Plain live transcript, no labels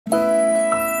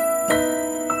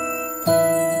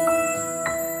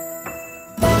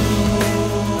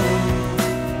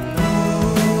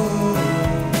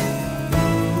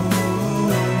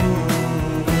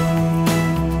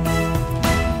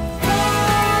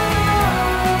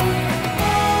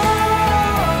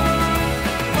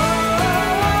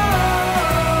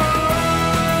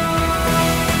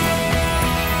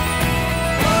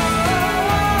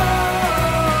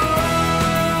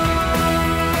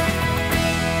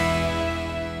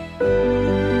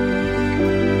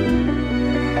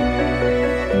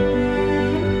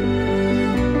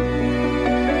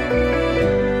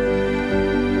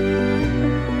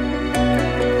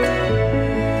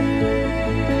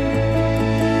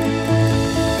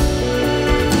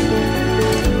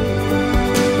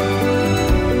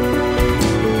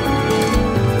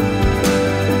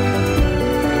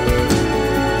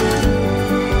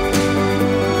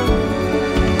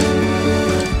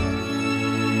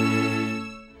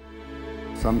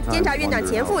监察院长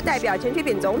钱复代表陈水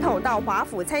扁总统到华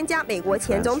府参加美国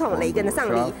前总统雷根的丧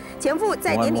礼。钱复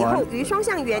在典礼后与双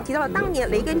向园提到了当年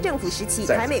雷根政府时期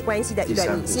台美关系的一段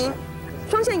秘辛。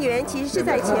双向园其实是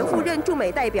在钱复任驻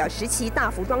美代表时期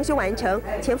大幅装修完成。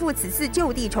钱复此次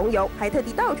就地重游，还特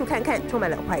地到处看看，充满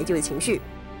了怀旧的情绪。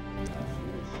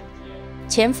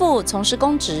钱复从事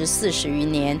公职40余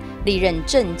年，历任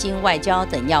政经、外交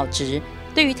等要职，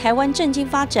对于台湾政经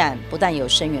发展不但有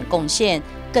深远贡献，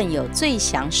更有最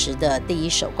详实的第一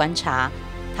手观察。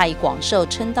他以广受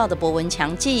称道的博闻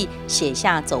强记，写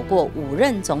下走过5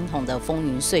任总统的风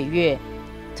云岁月。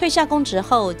退下公职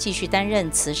后，继续担任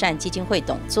慈善基金会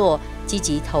董座，积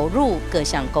极投入各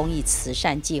项公益慈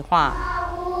善计划。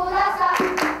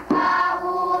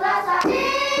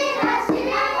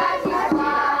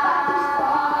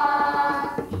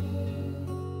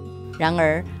然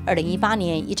而，2018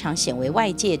年一场鲜为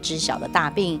外界知晓的大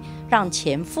病，让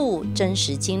钱复真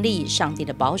实经历上帝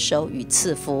的保守与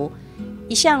赐福。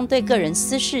一向对个人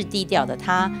私事低调的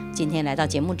他，今天来到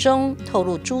节目中，透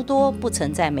露诸多不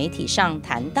曾在媒体上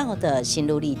谈到的心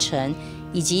路历程，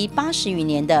以及80余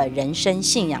年的人生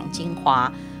信仰精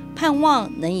华，盼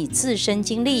望能以自身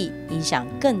经历影响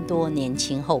更多年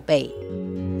轻后辈。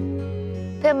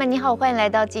朋友们，你好，欢迎来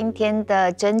到今天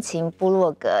的真情部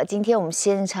落格。今天我们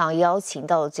现场邀请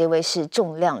到的这位是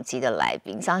重量级的来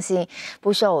宾，相信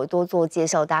不需要我多做介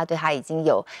绍，大家对他已经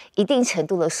有一定程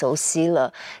度的熟悉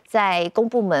了。在公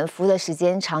部门服务的时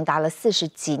间长达了40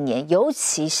几年，尤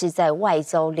其是在外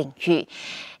交领域，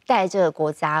带这个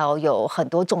国家有很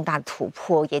多重大的突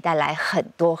破，也带来很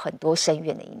多深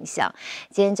远的影响。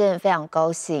今天真的非常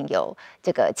高兴有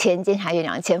这个前监察院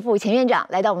长钱复前院长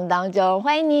来到我们当中，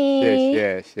欢迎你。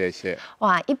谢谢。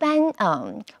哇，一般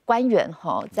官员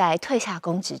在退下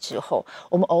公职之后，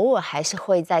我们偶尔还是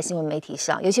会在新闻媒体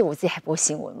上，尤其我自己还播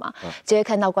新闻嘛，就会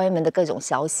看到官员们的各种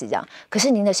消息这样。可是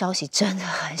您的消息真的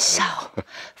很少，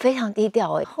非常低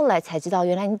调哎。后来才知道，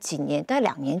原来你大概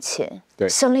2年前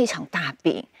生了一场大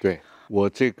病。对，我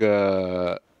这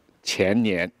个前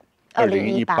年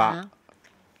2018。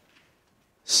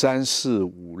3、4、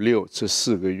5、6这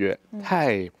4个月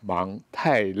太忙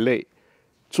太累，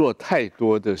做太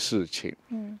多的事情。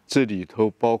这里头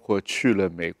包括去了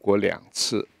美国2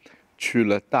次，去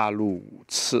了大陆5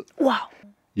次。哇！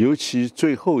尤其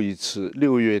最后一次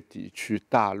6月底去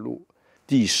大陆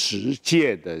第10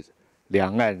届的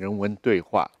两岸人文对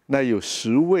话，那有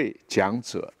10位讲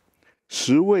者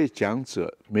，10位讲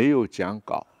者没有讲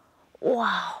稿。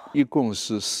哇！一共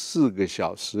是4个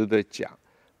小时的讲。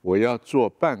我要做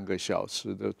半个小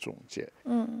时的总结，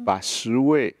把10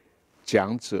位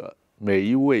讲者每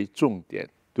一位重点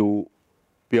都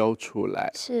标出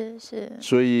来。是。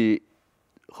所以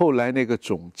后来那个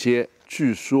总结，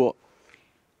据说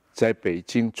在北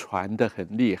京传得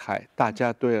很厉害，大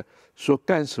家都要说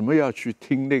干什么要去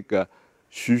听那个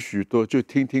许多，就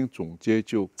听听总结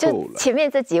就够了。前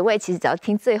面这几位其实只要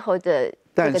听最后的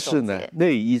这个总结。但是呢，那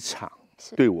一场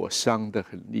对我伤得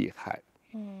很厉害。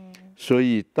所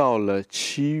以到了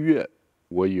7月，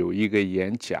我有一个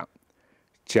演讲，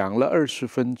讲了20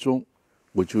分钟，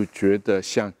我就觉得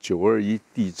像921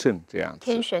地震这样子，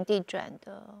天旋地转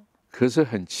的。可是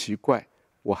很奇怪，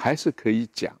我还是可以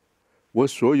讲，我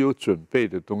所有准备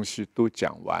的东西都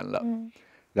讲完了。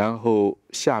然后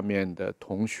下面的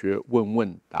同学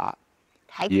问答，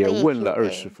也问了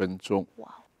20分钟，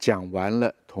讲完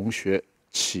了，同学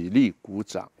起立鼓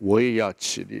掌，我也要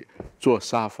起立，坐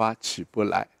沙发起不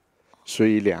来。所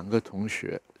以2个同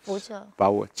学把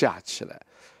我架起来，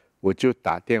我就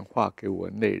打电话给我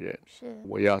内人，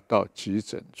我要到急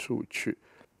诊处去，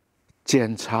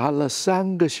检查了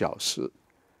3个小时。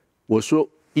我说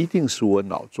一定是我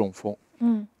脑中风，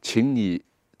请你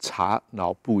查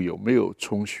脑部有没有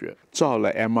充血，照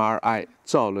了 MRI，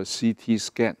 照了 CT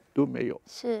scan 都没有，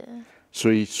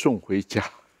所以送回家。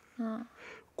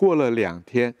过了2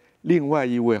天，另外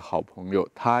一位好朋友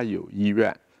他有医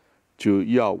院，就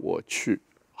要我去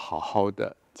好好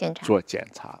的做检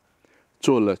查，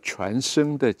做了全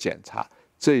身的检查。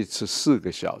这一次4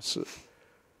个小时，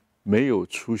没有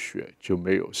出血就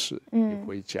没有事。你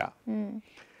回家，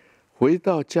回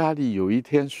到家里有一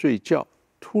天睡觉，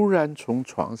突然从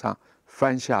床上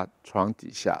翻下床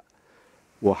底下，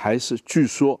据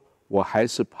说我还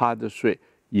是趴着睡，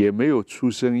也没有出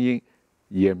声音，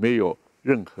也没有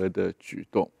任何的举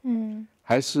动。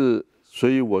所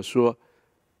以我说。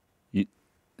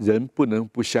人不能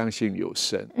不相信有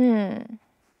神。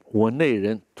我内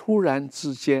人突然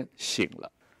之间醒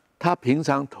了，他平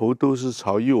常头都是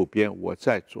朝右边，我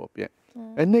在左边。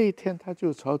那一天他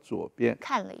就朝左边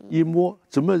看了一摸，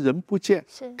怎么人不见？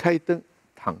开灯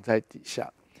躺在底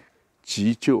下，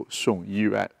急救送医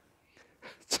院。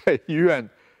在医院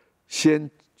先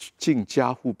进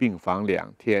加护病房2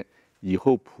天，以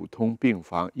后普通病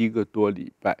房1个多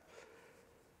礼拜，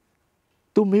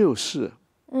都没有事，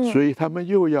所以他们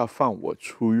又要放我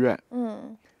出院。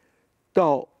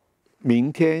到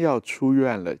明天要出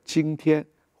院了，今天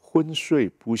昏睡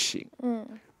不醒，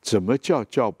怎么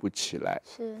叫不起来，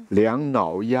量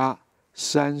脑压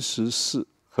34，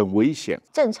很危险。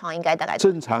正常应该大概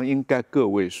正常应该个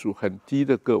位数，很低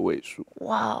的个位数。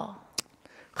哇，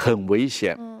很危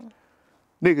险。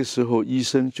那个时候医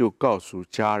生就告诉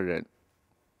家人，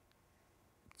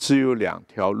只有2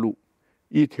条路，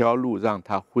一条路让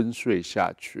他昏睡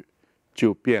下去，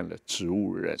就变了植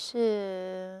物人；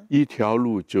一条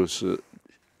路就是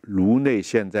颅内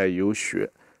现在有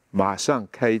血，马上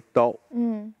开刀，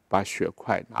把血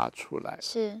块拿出来。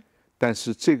但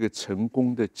是这个成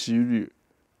功的几率，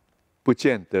不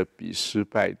见得比失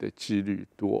败的几率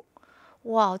多。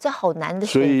哇，这好难的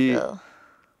选择。所以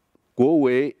国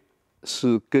维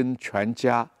是跟全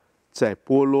家在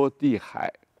波罗的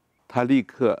海，他立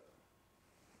刻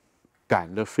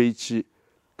赶了飞机，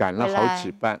赶了好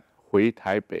几班回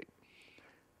台北。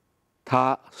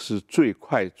他是最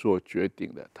快做决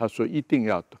定的，他说一定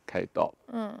要开刀。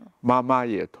妈妈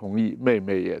也同意，妹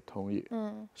妹也同意。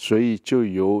所以就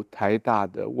由台大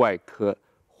的外科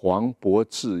黄博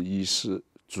志医师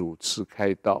主持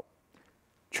开刀，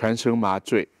全身麻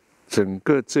醉，整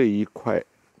个这一块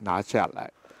拿下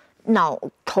来。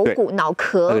头骨、脑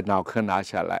壳，脑壳拿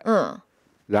下来，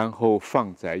然后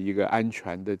放在一个安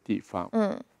全的地方，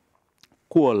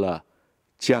过了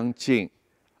将近，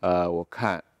我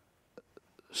看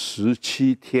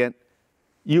17天，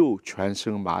又全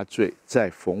身麻醉，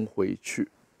再缝回去。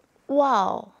哇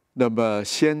哦！那么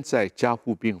先在加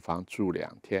护病房住2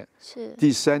天，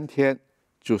第3天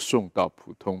就送到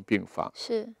普通病房，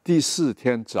第4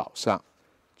天早上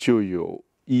就有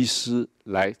医师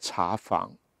来查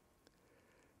房。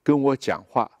跟我讲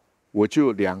话，我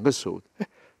就2个手，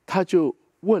他就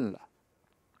问了，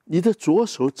你的左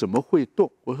手怎么会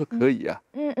动？我说可以啊。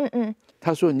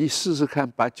他说你试试看，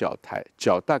把脚抬，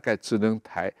脚大概只能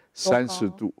抬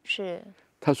30度。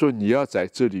他说你要在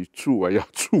这里住啊，要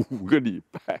住5个礼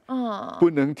拜，不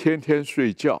能天天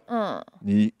睡觉。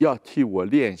你要替我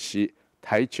练习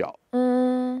抬脚。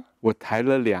我抬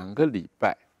了2个礼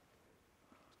拜，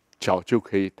脚就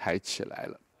可以抬起来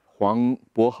了。黄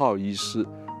博浩医师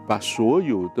把所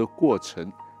有的过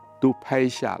程都拍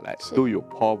下来，都有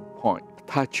PowerPoint。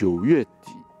他9月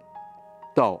底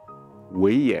到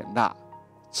维也纳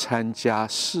参加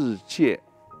世界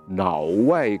脑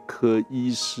外科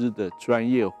医师的专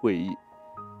业会议，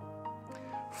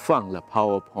放了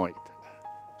PowerPoint，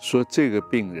 说这个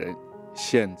病人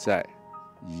现在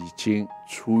已经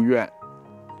出院，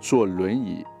坐轮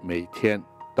椅，每天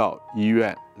到医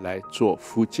院来做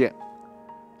复健。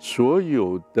所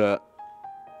有的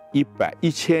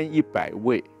1100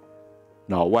位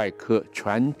脑外科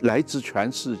来自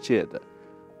全世界的，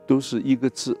都是一个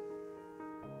字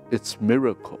 ，It's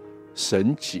miracle，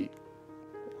 神迹。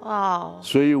哇！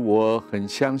所以我很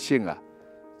相信啊，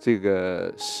这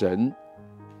个神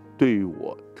对于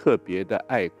我特别的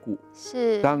爱顾。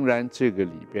当然这个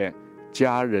里边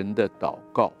家人的祷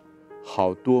告，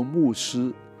好多牧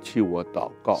师替我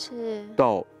祷告，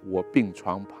到我病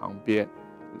床旁边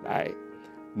来，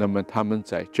那么他们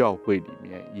在教会里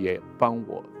面也帮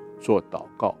我做祷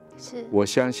告。我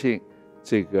相信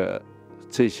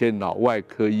这些脑外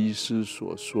科医师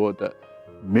所说的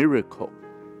miracle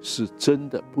是真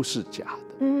的，不是假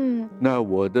的。那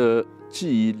我的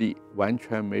记忆力完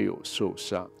全没有受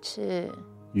伤，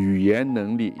语言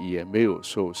能力也没有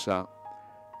受伤，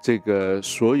这个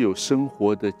所有生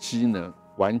活的机能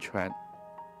完全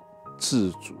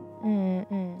自主。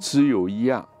只有一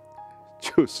样，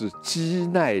就是肌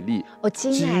耐力，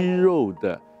肌肉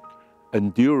的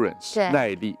endurance 耐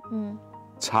力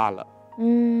差了。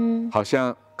好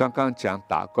像刚刚讲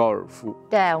打高尔夫，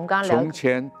对，我们刚刚从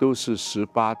前都是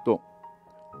18洞，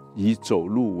以走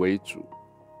路为主，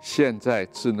现在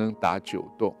只能打9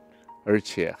洞，而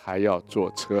且还要坐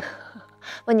车。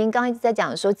您刚刚一直在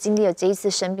讲说，经历了这一次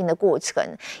生病的过程，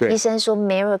医生说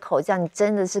miracle， 这样你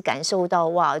真的是感受到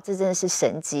哇，这真的是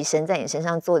神迹，神在你身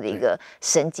上做的一个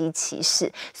神迹奇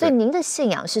事。所以您的信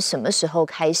仰是什么时候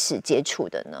开始接触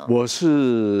的呢？我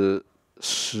是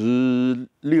16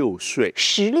岁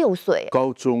，16岁，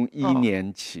高中1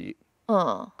年级。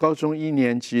高中1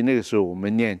年级那个时候，我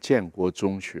们念建国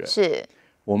中学，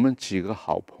我们几个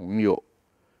好朋友，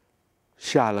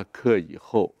下了课以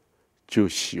后，就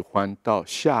喜欢到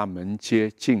厦门街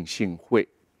浸信会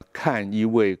看一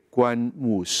位关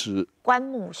牧师。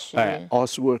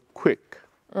Oswald Quick，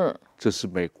这是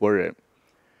美国人。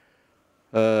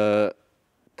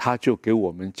他就给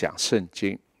我们讲圣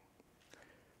经。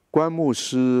关牧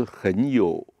师很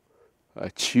有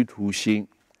企图心，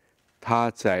他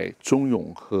在中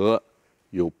永和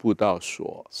有布道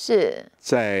所，是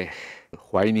在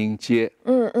怀宁街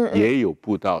也有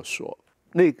布道所。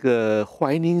那个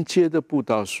怀宁街的布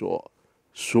道所，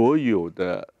所有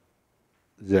的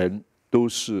人都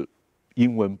是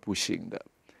英文不行的，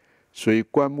所以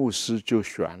关牧师就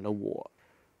选了我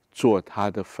做他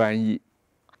的翻译。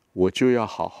我就要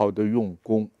好好的用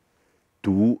功，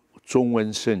读中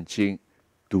文圣经，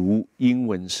读英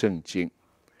文圣经。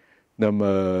那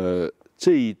么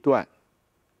这一段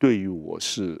对于我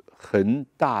是很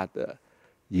大的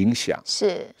影响，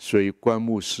是，所以关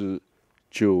牧师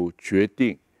就决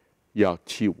定要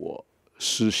替我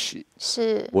施洗。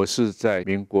是，我是在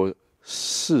民国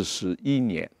41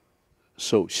年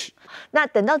受洗。那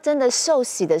等到真的受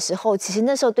洗的时候，其实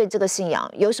那时候对这个信仰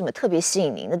有什么特别吸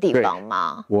引您的地方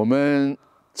吗？我们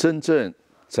真正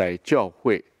在教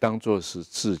会当作是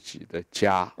自己的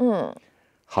家，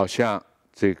好像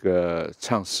这个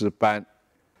唱诗班，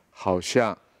好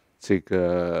像这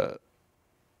个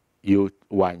有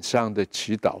晚上的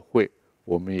祈祷会，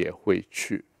我们也会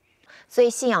去。所以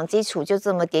信仰基础就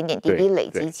这么点点滴滴累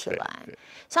积起来。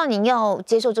像您要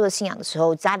接受这个信仰的时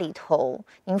候，家里头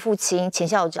您父亲前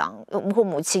校长或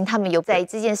母亲他们有在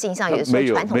这件事情上，有的时候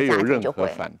传统家庭就会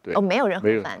反对没有任何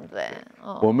反对。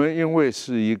我们因为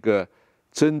是一个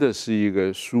真的是一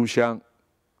个书香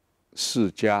世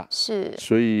家，是，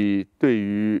所以对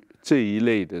于这一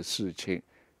类的事情，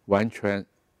完全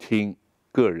听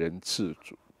个人自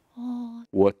主。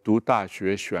我读大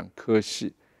学选科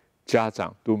系，家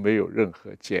长都没有任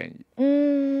何建议。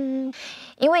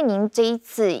因为您这一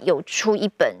次有出一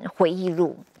本回忆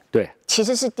录，对，其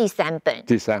实是第3本，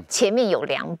前面有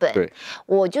2本。对，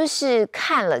我就是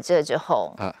看了这之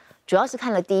后，主要是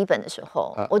看了第1本的时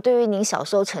候，我对于您小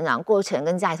时候成长过程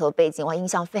跟家里头的背景，我印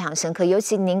象非常深刻。尤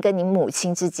其您跟您母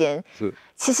亲之间，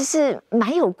其实是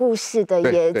蛮有故事的，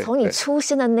也从你出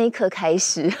生的那一刻开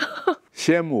始。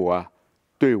先母啊，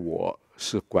对我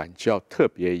是管教特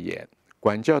别严。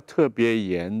管教特别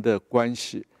严的关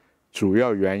系，主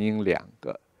要原因2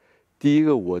个。第一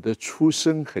个，我的出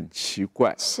生很奇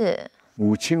怪，是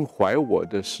母亲怀我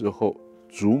的时候，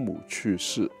祖母去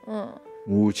世，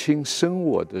母亲生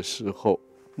我的时候，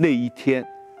那一天，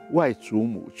外祖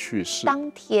母去世，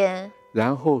当天，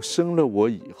然后生了我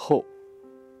以后，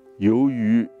由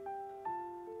于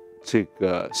这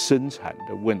个生产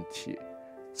的问题，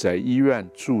在医院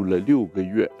住了6个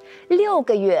月。6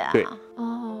个月啊？对，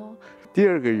第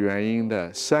2个原因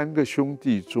呢，3个兄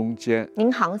弟中间，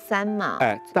您行3嘛？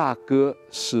大哥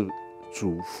是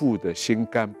祖父的心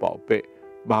肝宝贝，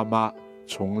妈妈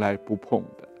从来不碰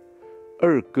的。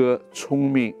2哥聪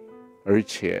明，而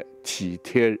且体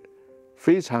贴，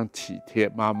非常体贴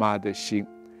妈妈的心，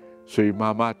所以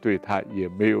妈妈对他也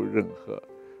没有任何。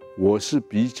我是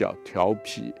比较调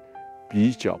皮，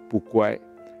比较不乖，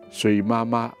所以妈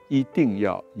妈一定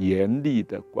要严厉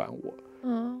的管我。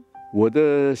我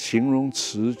的形容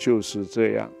词就是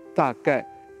这样，大概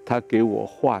他给我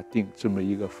划定这么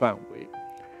一个范围：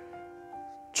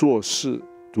做事、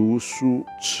读书、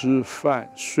吃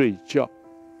饭、睡觉，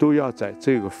都要在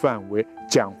这个范围；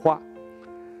讲话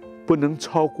不能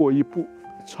超过1步，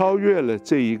超越了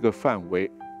这一个范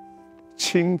围，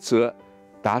轻则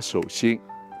打手心、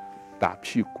打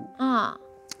屁股，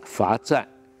罚站，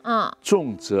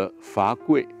重则罚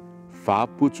跪，罚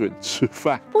不准吃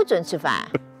饭，不准吃饭。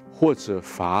或者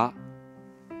罚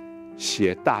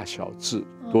写大小字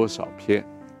多少篇，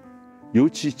尤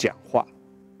其讲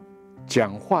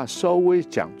话稍微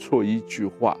讲错1句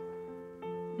话，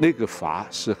那个罚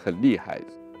是很厉害的。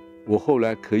我后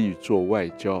来可以做外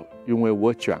交，因为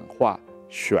我讲话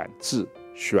选字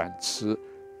选词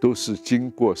都是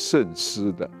经过慎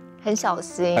思的，很小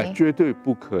心，绝对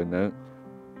不可能，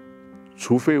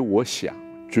除非我想。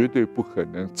绝对不可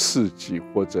能刺激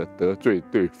或者得罪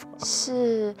对方。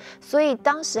是，所以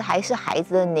当时还是孩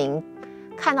子的您，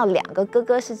看到2个哥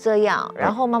哥是这样，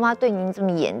然后妈妈对您这么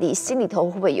严厉，心里头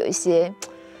会不会有一些？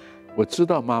我知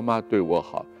道妈妈对我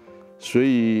好，所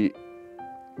以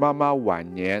妈妈晚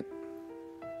年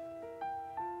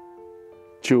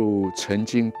就曾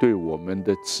经对我们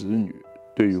的子女，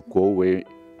对于国维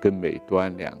跟美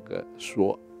端2个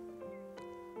说：“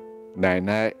奶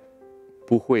奶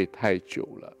不会太久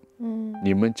了，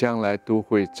你们将来都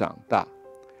会长大，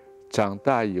长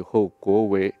大以后，国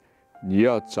维你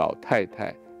要找太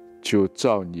太，就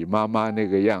照你妈妈那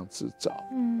个样子找，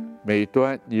美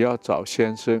端你要找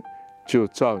先生，就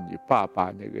照你爸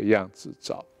爸那个样子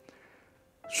找。”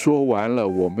说完了，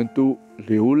我们都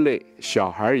流泪，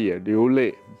小孩也流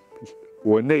泪，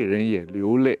我那人也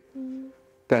流泪，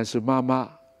但是妈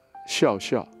妈笑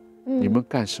笑，你们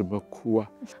干什么哭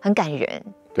啊？很感人。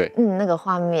对，那个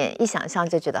画面一想象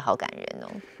就觉得好感人哦。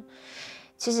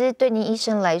其实对您一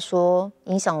生来说，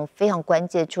影响非常关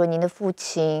键，除了您的父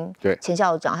亲对钱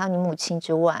校长，还有您母亲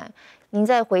之外，您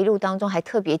在回忆录当中还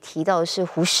特别提到的是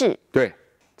胡适。对，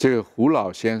这个胡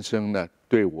老先生呢，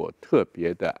对我特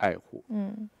别的爱护。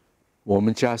我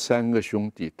们家3个兄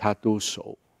弟他都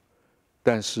熟，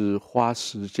但是花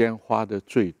时间花的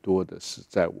最多的是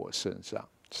在我身上。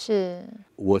是，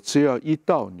我只要一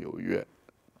到纽约，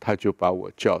他就把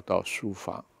我叫到书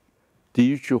房，第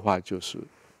一句话就是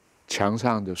墙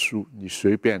上的书你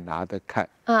随便拿着看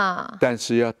啊，但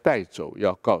是要带走，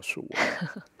要告诉我。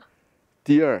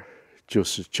第二就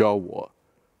是教我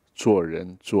做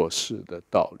人做事的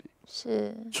道理，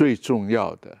是最重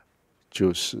要的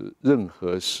就是任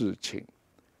何事情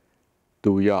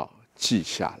都要记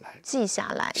下来，记下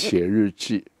来，写日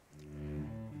记。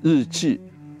日记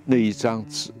那一张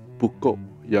纸不够，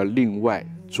要另外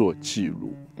做记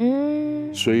录。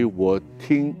所以我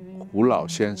听胡老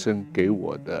先生给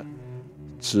我的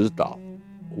指导，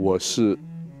我是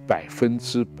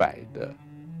100%的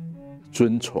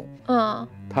遵从。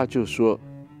他就说，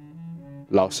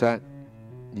老三，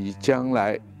你将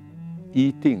来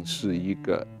一定是一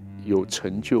个有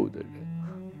成就的人，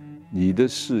你的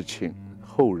事情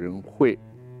后人会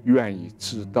愿意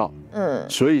知道。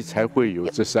所以才会有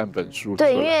这3本书出来。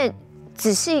对，因为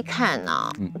仔细看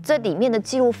啊，这里面的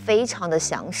记录非常的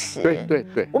详实。对。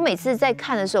我每次在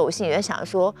看的时候，我心里在想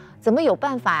说，怎么有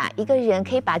办法一个人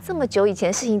可以把这么久以前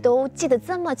的事情都记得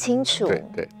这么清楚？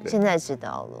对。现在知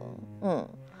道了。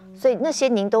所以那些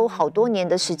您都好多年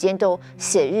的时间都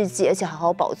写日记，而且好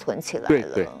好保存起来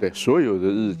了。对，所有的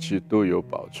日记都有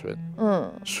保存。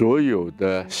所有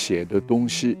的写的东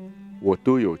西我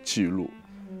都有记录。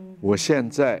我现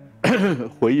在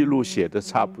回忆录写的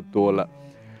差不多了，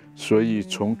所以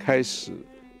从开始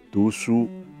读书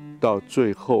到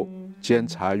最后监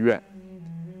察院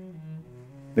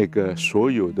那个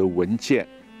所有的文件，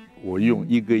我用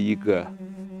一个一个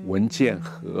文件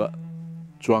盒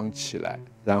装起来，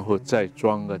然后再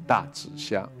装个大纸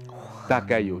箱，大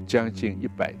概有将近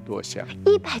100多箱。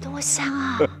100多箱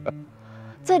啊！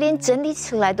这连整理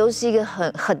起来都是一个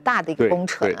很大的一个工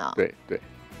程啊！对。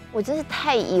我真是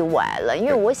太意外了，因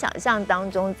为我想象当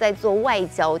中在做外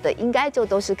交的，应该就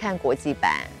都是看国际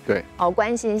版，对，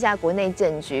关心一下国内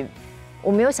政局。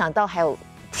我没有想到还有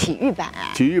体育版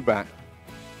啊，体育版，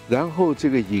然后这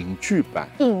个影剧版，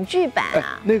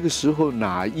那个时候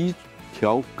哪一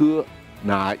条歌，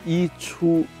哪一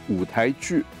出舞台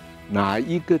剧，哪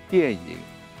一个电影，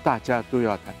大家都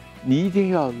要看，你一定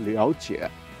要了解。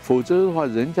否则的话，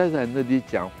人家在那里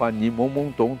讲话，你懵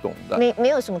懵懂懂的，没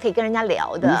有什么可以跟人家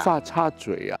聊的，无法插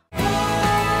嘴啊。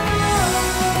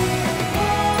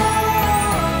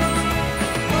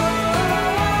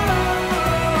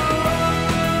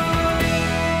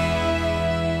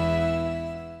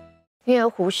因为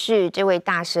胡适这位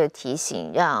大师的提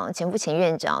醒，让钱复前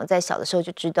院长在小的时候就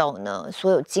知道呢，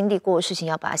所有经历过的事情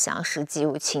要把它详实记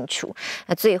录清楚。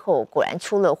那最后果然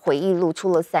出了回忆录，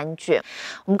出了3卷。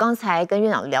我们刚才跟院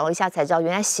长聊了一下，才知道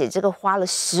原来写这个花了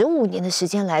15年的时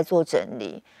间来做整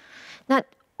理。那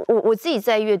我自己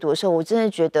在阅读的时候，我真的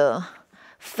觉得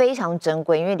非常珍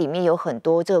贵，因为里面有很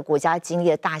多这个国家经历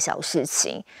的大小事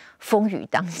情，风雨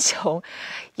当中，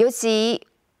尤其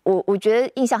我觉得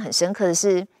印象很深刻的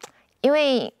是。因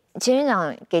为钱院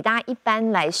长给大家一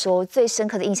般来说最深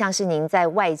刻的印象是您在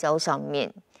外交上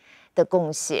面的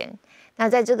贡献。那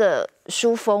在这个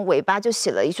书封尾巴就写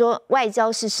了一说外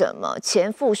交是什么？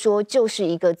钱复说就是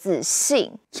一个字，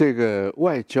信。这个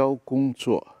外交工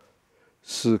作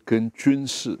是跟军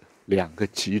事2个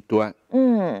极端。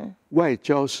外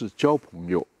交是交朋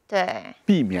友，对，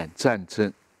避免战争；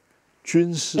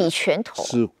军事比拳头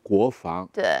是国防，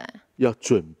对，要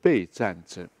准备战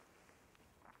争。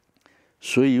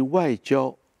所以外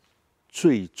交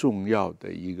最重要的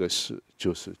一个事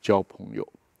就是交朋友，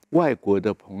外国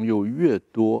的朋友越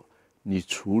多，你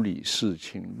处理事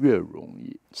情越容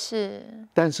易。是，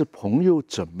但是朋友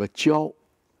怎么交，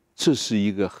这是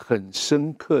一个很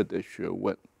深刻的学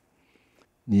问。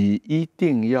你一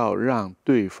定要让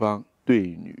对方对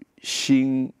你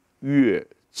心悦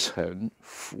诚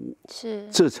服，是，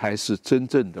这才是真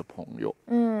正的朋友。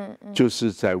就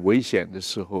是在危险的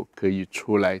时候可以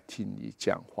出来听你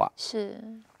讲话。是。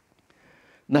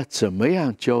那怎么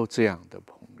样交这样的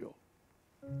朋友？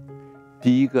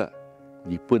第一个，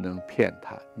你不能骗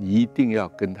他，你一定要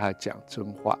跟他讲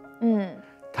真话。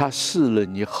他试了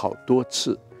你好多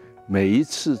次，每一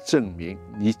次证明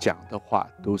你讲的话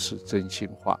都是真心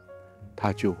话，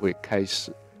他就会开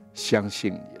始相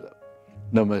信你了。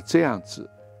那么这样子，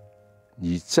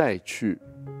你再去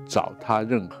找他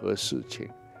任何事情，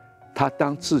他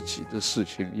当自己的事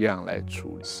情一样来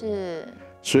处理。是，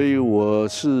所以我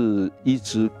是一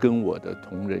直跟我的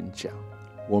同仁讲，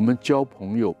我们交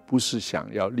朋友不是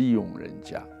想要利用人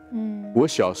家。我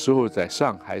小时候在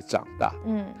上海长大，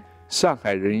上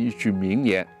海人一句名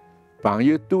言：朋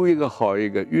友多一个好一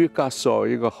个，冤家少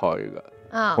一个好一个。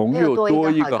朋友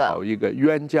多一个好一个，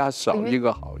冤家少一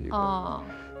个好一个。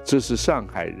这是上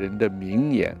海人的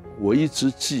名言，我一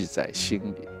直记在心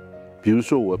里。比如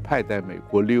说，我派在美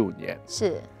国6年，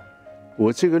是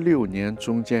我这个6年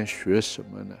中间学什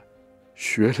么呢？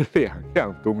学了2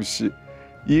样东西，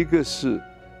一个是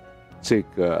这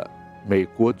个美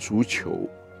国足球。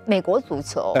美国足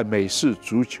球，美式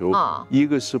足球，一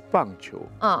个是棒球，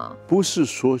不是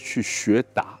说去学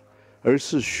打，而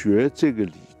是学这个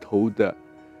里头的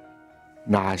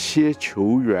哪些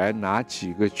球员、哪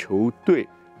几个球队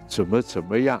怎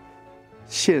么样，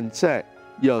现在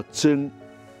要争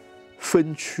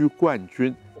分区冠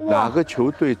军，哪个球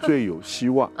队最有希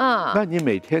望？那你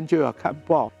每天就要看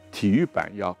报。体育版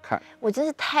要看，我真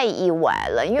是太意外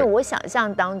了，因为我想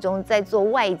象当中在做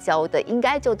外交的，应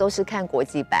该就都是看国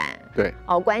际版，对，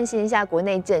关心一下国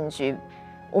内政局。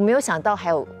我没有想到还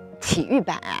有体育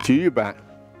版啊，体育版，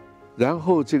然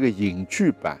后这个影剧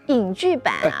版，影剧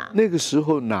版啊，那个时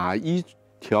候哪一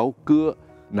条歌、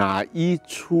哪一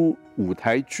出舞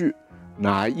台剧、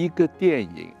哪一个电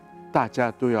影，大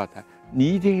家都要谈，你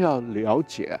一定要了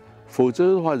解。否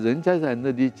则的话，人家在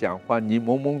那里讲话，你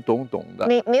懵懵懂懂的，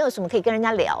没有什么可以跟人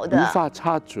家聊的，无法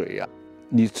插嘴啊。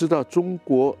你知道中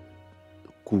国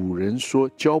古人说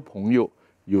交朋友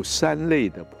有3类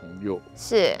的朋友，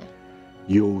是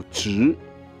有直，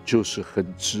就是很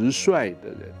直率的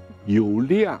人；有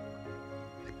量，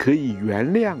可以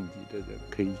原谅你的人，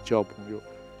可以交朋友。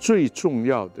最重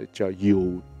要的叫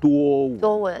有多闻。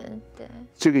多闻，对，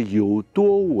这个有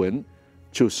多闻，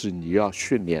就是你要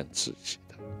训练自己。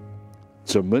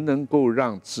怎么能够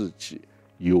让自己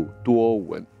有多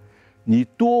闻？你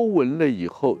多闻了以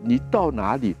后，你到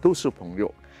哪里都是朋友。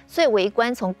所以微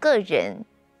观从个人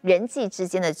人际之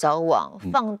间的交往，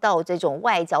放到这种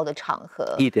外交的场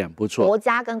合，一点不错。国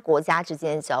家跟国家之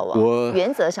间的交往，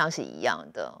原则上是一样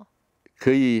的。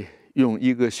可以用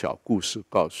一个小故事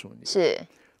告诉你。是，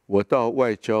我到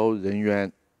外交人员，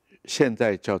现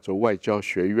在叫做外交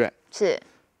学院，是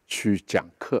去讲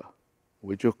课，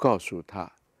我就告诉他。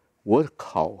我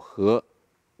考核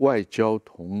外交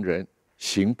同仁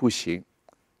行不行？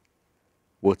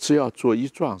我只要做一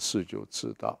桩事就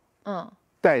知道。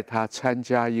带他参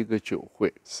加一个酒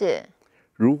会。是。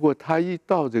如果他一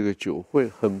到这个酒会，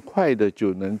很快的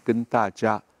就能跟大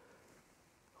家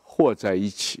和在一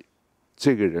起，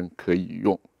这个人可以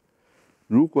用。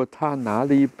如果他拿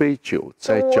了一杯酒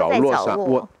在角落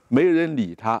上，没人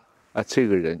理他啊，这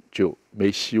个人就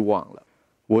没希望了。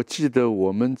我记得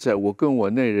我跟我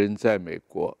内人在美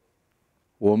国，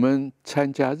我们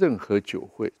参加任何酒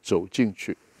会，走进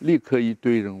去，立刻一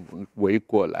堆人围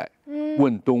过来，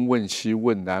问东问西，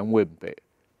问南问北，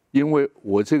因为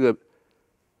我这个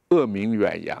恶名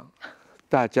远扬，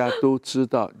大家都知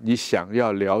道，你想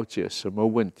要了解什么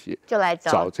问题，就来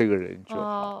找这个人就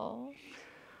好。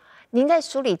您在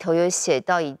书里头有写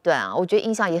到一段啊，我觉得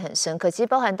印象也很深刻。其实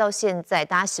包含到现在，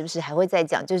大家时不时还会在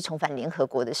讲，就是重返联合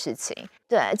国的事情。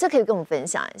对，这可以跟我们分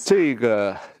享一下。这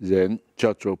个人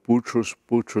叫做 Boutros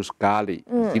Ghali，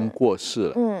 已经过世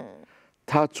了。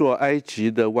他做埃及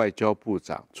的外交部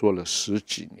长做了10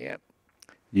几年，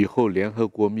以后联合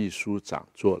国秘书长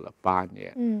做了8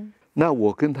年。那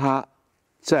我跟他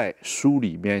在书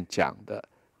里面讲的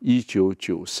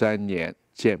，1993年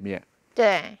见面。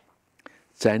对。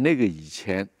在那个以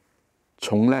前，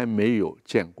从来没有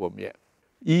见过面。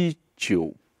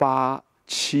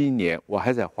1987年，我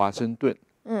还在华盛顿。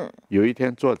有一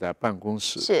天坐在办公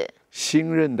室，是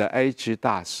新任的埃及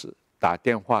大使打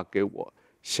电话给我，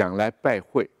想来拜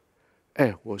会。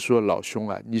我说老兄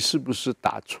啊，你是不是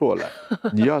打错了？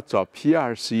你要找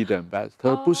PRC 的 ambassador。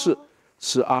他说不是，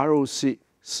是 ROC，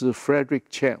 是 Frederick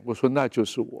Chan。我说那就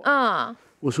是我。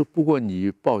我说不过你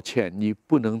抱歉，你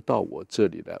不能到我这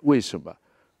里来，为什么？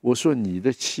我说你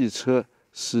的汽车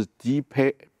是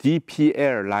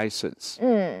DPL license，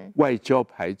 外交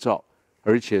牌照，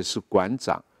而且是馆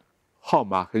长，号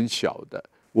码很小的。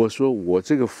我说我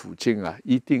这个附近啊，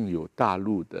一定有大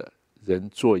陆的人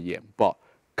做眼报，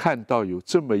看到有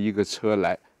这么一个车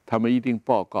来，他们一定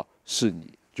报告是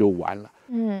你，就完了。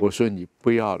我说你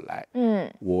不要来，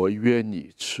我约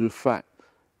你吃饭，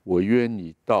我约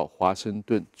你到华盛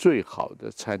顿最好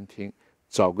的餐厅。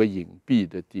找个隐蔽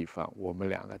的地方，我们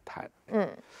2个谈。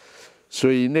所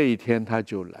以那一天他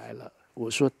就来了。我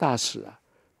说大使啊，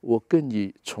我跟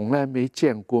你从来没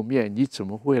见过面，你怎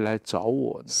么会来找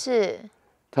我呢？是。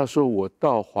他说我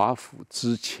到华府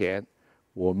之前，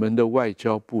我们的外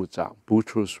交部长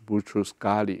Boutros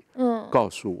Ghali 告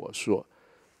诉我说，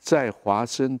在华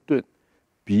盛顿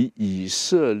比以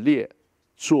色列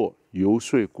做游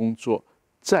说工作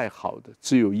再好的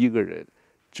只有一个人，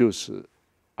就是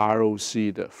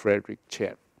ROC 的 Frederick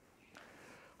Chan。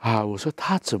我说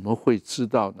他怎么会知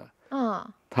道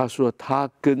呢？他说他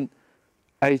跟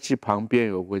埃及旁边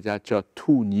有个国家叫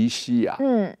突尼西亚，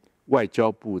外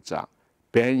交部长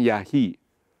Ben Yahi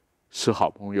是好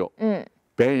朋友。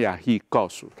Ben Yahi 告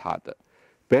诉他的。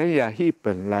Ben Yahi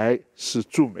本来是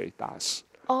驻美大使，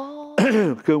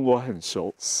跟我很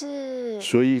熟，是。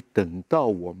所以等到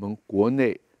我们国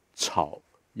内吵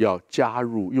要加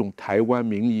入，用台湾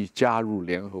名义加入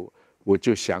联合国，我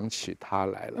就想起他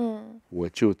来了。我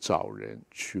就找人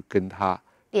去跟他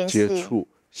接触，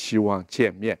希望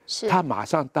见面。他马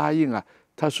上答应啊，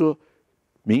他说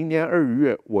明年2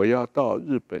月我要到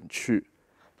日本去。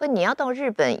不，你要到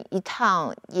日本一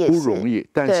趟也不容易，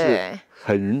但是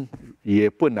也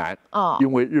不难，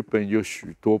因为日本有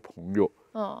许多朋友。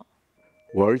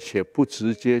我而且不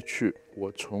直接去，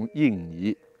我从印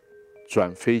尼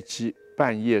转飞机，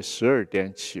半夜12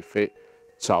点起飞，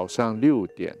早上6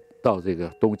点到这个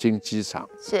东京机场。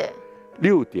是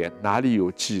6点哪里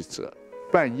有记者？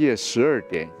半夜12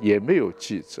点也没有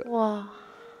记者。哇！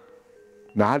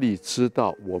哪里知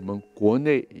道我们国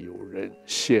内有人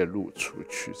泄露出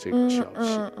去这个消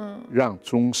息，让《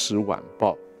中时晚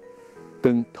报》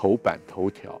登头版头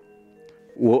条。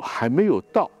我还没有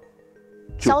到，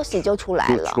消息就出来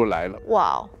了。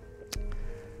哇！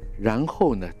然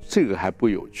后呢，这个还不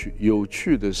有趣，有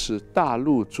趣的是大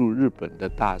陆驻日本的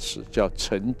大使叫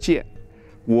陈建，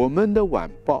我们的晚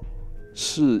报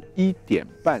是1点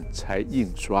半才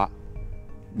印刷。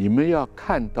你们要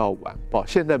看到晚报，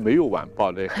现在没有晚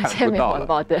报了，也看不到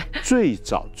了。对，最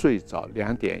早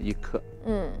2点1刻。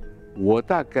我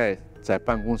大概在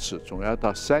办公室总要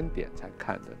到3点才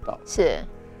看得到。是。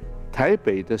台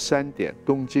北的3点，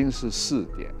东京是4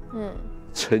点。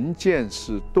陈建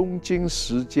是东京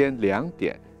时间2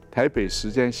点，台北时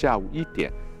间下午1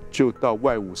点，就到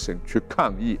外务省去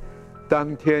抗议。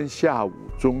当天下午，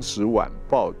《中时晚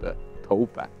报》的头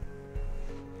版。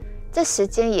这时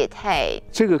间也太……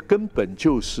这个根本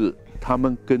就是他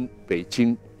们跟北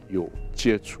京有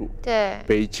接触。对，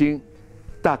北京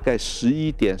大概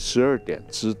11点、12点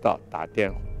知道，打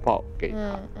电报给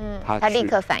他，他立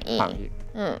刻反应。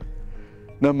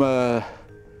那么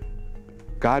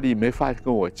咖喱没法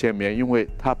跟我见面，因为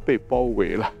他被包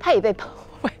围了。他也被包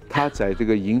围。他在这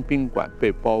个迎宾馆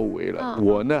被包围了。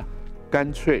我呢，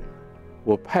干脆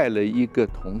我派了一个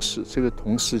同事，这个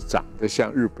同事长得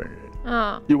像日本人。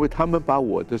因为他们把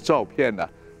我的照片呢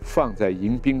放在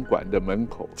迎宾馆的门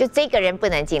口，就这个人不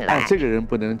能进来。这个人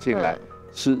不能进来，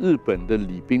是日本的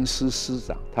礼宾司司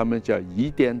长，他们叫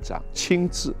疑点长，亲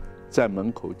自在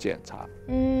门口检查。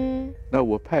那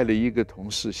我派了一个同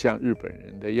事像日本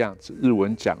人的样子，日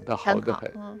文讲得好得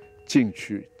很，进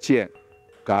去见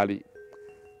咖喱。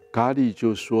咖喱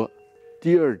就说，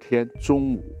第2天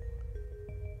中午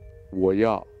我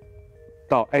要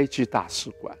到埃及大使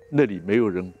馆，那里没有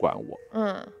人管我。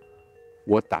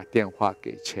我打电话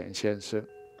给钱先生，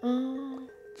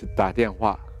就打电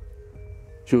话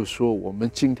就说我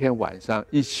们今天晚上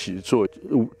一起坐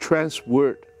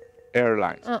Transworld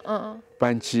Airlines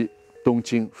班机东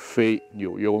京飞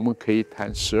纽约，我们可以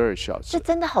谈12小时。这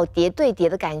真的好叠对叠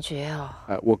的感觉哦。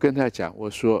我跟他讲，我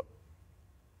说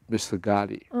Mr.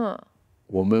 Ghali，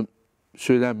我们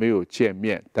虽然没有见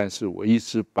面，但是我一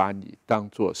直把你当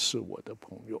作是我的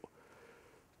朋友。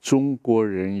中国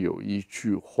人有一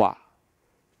句话，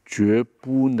绝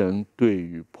不能对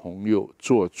于朋友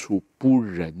做出不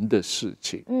仁的事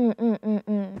情。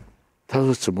他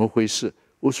说怎么回事？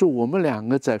我说我们2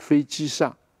个在飞机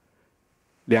上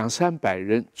，200-300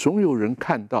人，总有人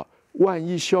看到，万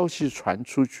一消息传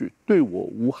出去，对我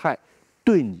无害，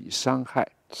对你伤害。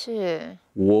是，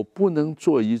我不能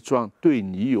做一桩对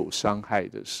你有伤害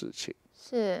的事情。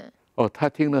是。他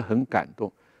听了很感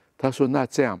动，他说那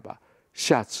这样吧，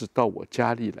下次到我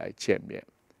家里来见面。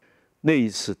那一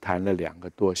次谈了2个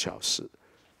多小时，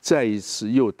再一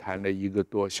次又谈了1个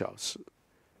多小时。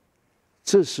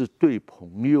这是对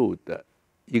朋友的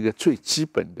一个最基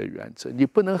本的原则，你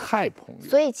不能害朋友。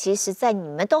所以其实在你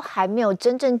们都还没有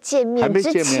真正见面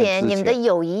之前，你们的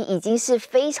友谊已经是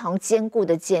非常坚固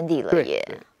的建立了耶。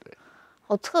对，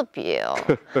好特别哦。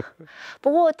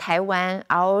不过台湾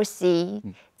ROC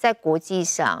在国际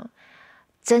上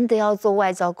真的要做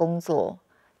外交工作，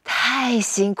太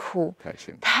辛苦，太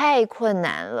辛苦，太困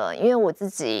难了。因为我自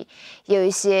己也有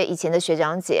一些以前的学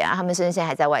长姐啊，他们甚至现在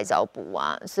还在外交部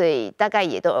啊，所以大概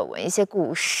也都耳闻一些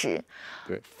故事。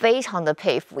对，非常的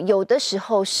佩服。有的时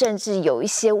候甚至有一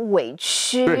些委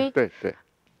屈，对，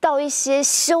到一些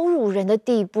羞辱人的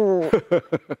地步，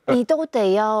你都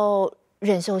得要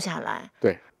忍受下来。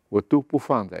对，我都不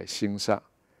放在心上，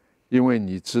因为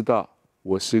你知道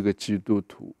我是个基督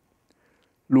徒。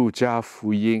路加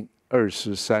福音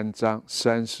23章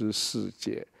34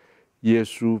节，耶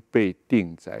稣被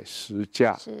钉在十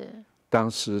架，当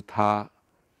时他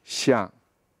向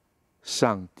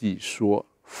上帝说：“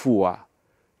父啊，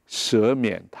赦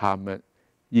免他们，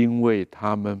因为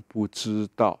他们不知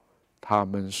道他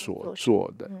们所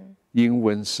做的。”英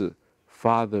文是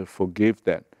Father, forgive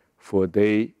them, for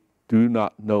they do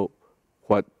not know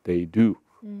what they do,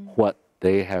 what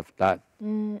they have done。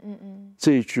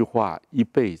这句话一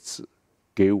辈子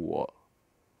给我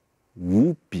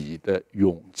无比的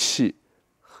勇气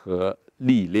和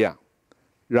力量，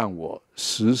让我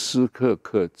时时刻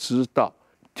刻知道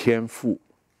天父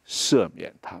赦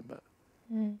免他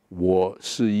们。我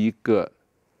是一个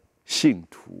信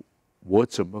徒，我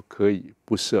怎么可以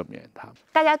不赦免他们？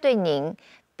大家对您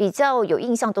比较有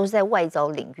印象都是在外交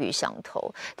领域上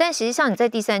头，但实际上你在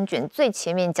第3卷最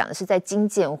前面讲的是在经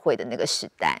建会的那个时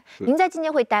代。您在经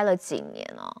建会待了几年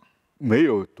哦？没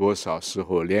有多少时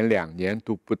候，连2年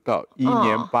都不到，1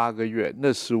年8个月。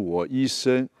那是我一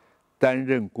生担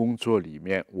任工作里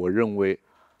面，我认为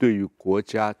对于国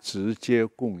家直接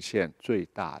贡献最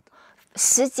大的。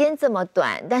时间这么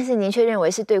短，但是您却认为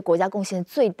是对国家贡献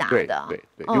最大的。对，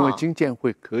因为经建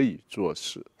会可以做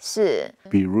事，是，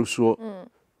比如说，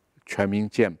全民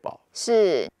健保，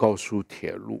是高速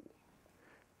铁路，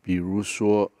比如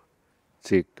说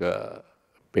这个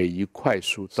北宜快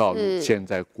速道路，现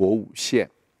在国5线，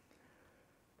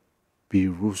比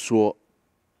如说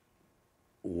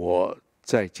我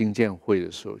在经建会的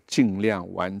时候，尽量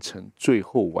最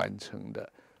后完成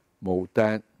的牡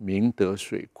丹明德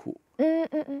水库。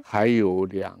还有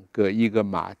2个，一个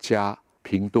马家，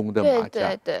屏东的马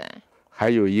家，对，还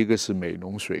有一个是美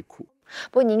浓水库。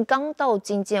不过您刚到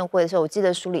经建会的时候，我记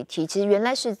得书里提，其实原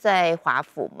来是在华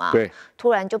府嘛，对，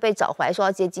突然就被找回来说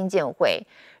要接经建会，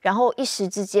然后一时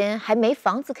之间还没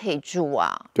房子可以住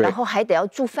啊，然后还得要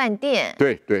住饭店，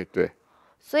对，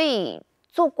所以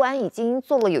做官已经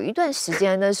做了有一段时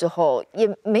间的时候，也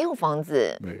没有房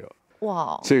子，没有。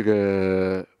哇，这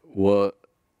个我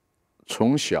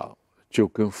从小就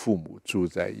跟父母住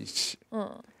在一起，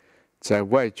在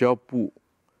外交部，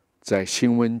在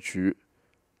新闻局，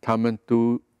他们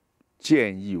都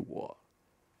建议我，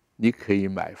你可以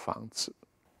买房子，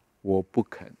我不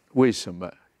肯。为什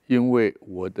么？因为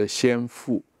我的先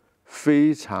父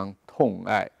非常痛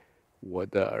爱我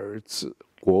的儿子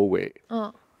国维，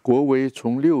国维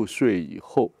从6岁以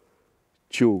后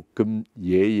就跟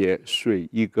爷爷睡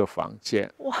一个房间，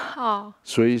哇，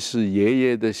所以是爷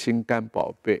爷的心肝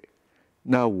宝贝。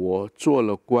那我做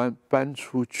了官搬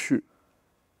出去，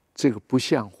这个不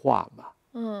像话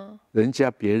嘛，人家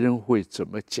别人会怎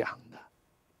么讲呢？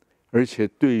而且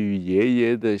对于爷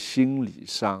爷的心理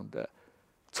上的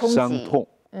伤痛，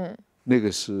那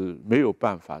个是没有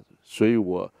办法的，所以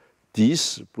我抵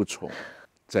死不从。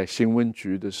在新闻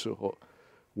局的时候，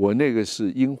我那个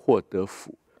是因祸得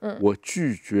福，我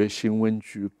拒绝新闻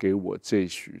局给我这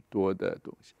许多的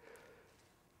东西，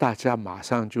大家马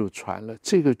上就传了，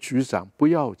这个局长不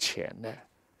要钱呢。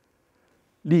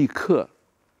立刻，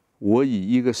我以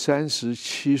一个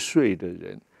37岁的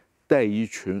人带一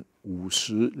群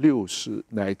50、60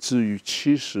乃至于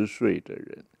70岁的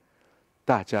人，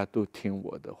大家都听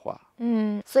我的话。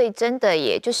所以真的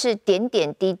也就是点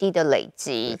点滴滴的累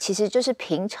积，其实就是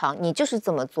平常你就是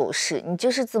这么做事，你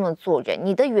就是这么做人，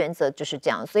你的原则就是这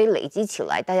样，所以累积起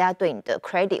来，大家对你的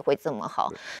credit 会这么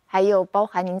好。还有包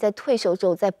含您在退休之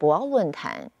后，在博鳌论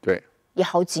坛，对，也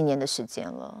好几年的时间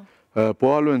了。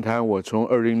博鳌论坛我从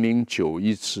2009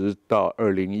一直到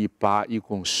2018，一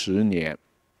共10年。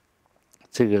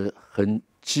这个很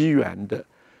机缘的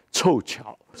凑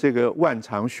巧，这个万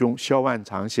长兄萧万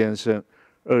长先生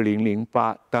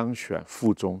2008当选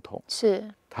副总统，是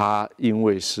他因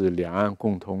为是两岸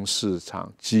共同市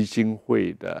场基金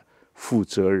会的负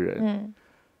责人，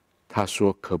他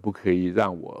说可不可以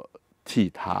让我替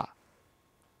他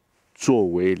作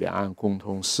为两岸共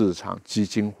同市场基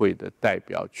金会的代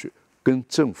表去，跟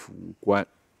政府无关。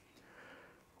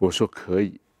我说可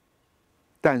以，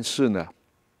但是呢，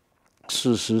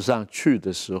事实上去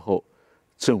的时候，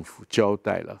政府交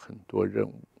代了很多任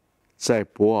务，在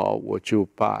博鳌我就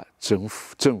把政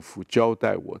府交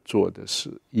代我做的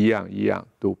事一样一样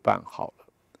都办好了。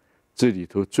这里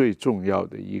头最重要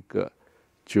的一个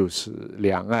就是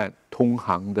两岸通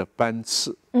航的班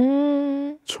次，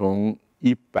从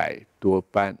100多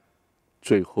班，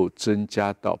最后增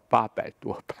加到800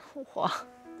多班。哇！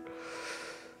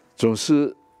总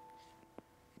是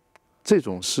这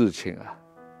种事情啊，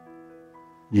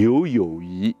有友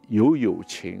谊有友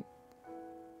情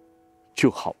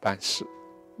就好办事。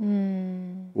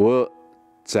我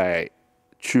在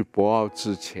去博鳌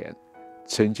之前，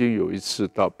曾经有一次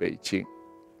到北京，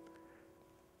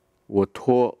我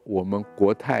托我们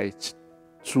国泰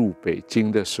驻北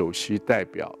京的首席代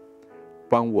表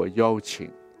帮我邀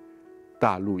请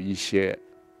大陆一些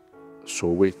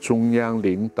所谓中央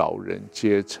领导人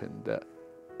阶层的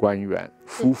官员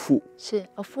夫妇，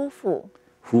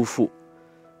夫妇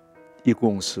一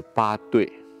共是8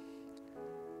对。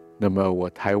那么我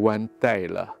台湾带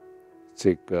了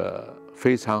这个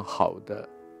非常好的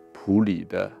普洱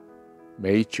的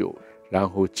美酒，然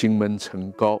后金门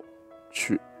城高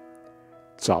去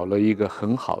找了一个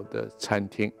很好的餐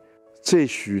厅，这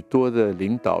许多的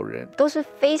领导人都是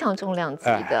非常重量级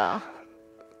的，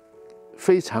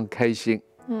非常开心。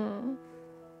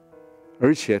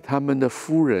而且他们的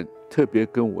夫人特别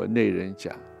跟我内人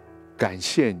讲，感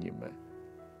谢你们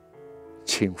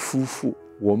请夫妇，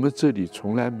我们这里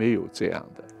从来没有这样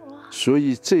的，所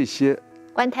以这些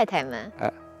官太太们，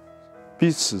彼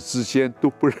此之间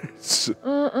都不认识，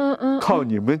靠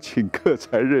你们请客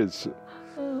才认识，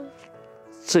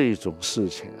这种事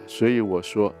情啊，所以我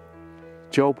说，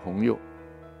交朋友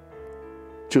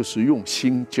就是用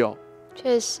心交，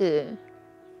确实，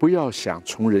不要想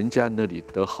从人家那里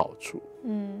得好处，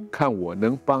看我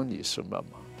能帮你什么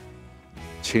忙。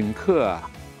请客啊，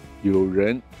有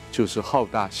人就是好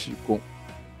大喜功，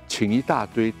请一大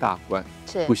堆大官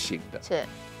不行的，是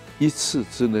一次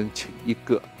只能请一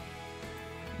个。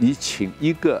你请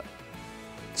一个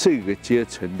这个阶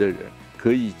层的人，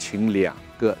可以请2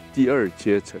个第2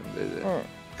阶层的人，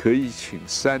可以请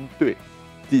3对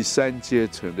第3阶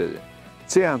层的人，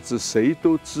这样子谁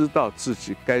都知道自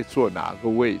己该坐哪个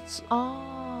位置。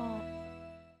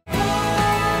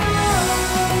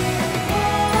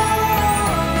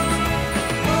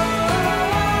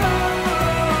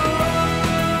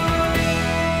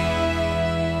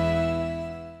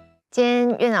今天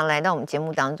院长来到我们节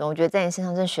目当中，我觉得在你身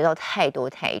上真的学到太多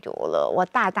太多了。哇，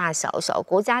大大小小，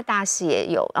国家大事也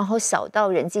有，然后小到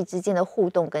人际之间的互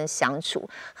动跟相处，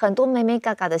很多眉眉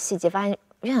嘎嘎的细节，发现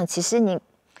院长其实你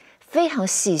非常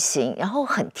细心，然后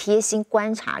很贴心，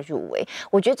观察入微。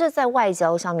我觉得这在外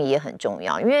交上面也很重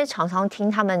要，因为常常听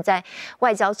他们在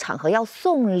外交场合要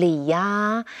送礼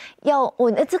呀，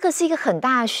这个是一个很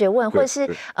大的学问，或者是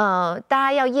大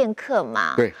家要宴客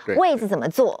嘛，对，位置怎么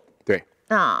坐？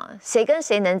谁跟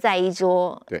谁能在一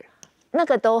桌？对，那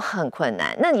个都很困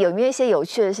难。那有没有一些有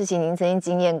趣的事情您曾经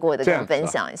经验过的，跟我分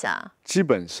享一下？基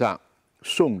本上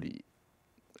送礼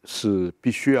是必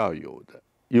须要有的，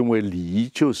因为礼仪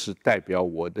就是代表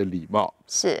我的礼貌。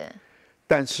是，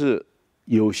但是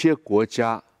有些国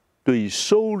家对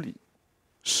收礼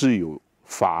是有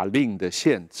法令的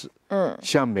限制。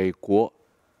像美国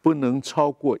不能超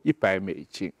过100美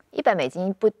金。100美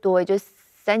金不多，就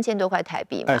3000多块台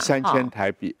币嘛，3000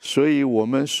台币。所以我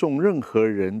们送任何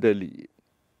人的礼，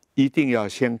一定要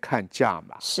先看价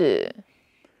码，是，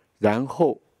然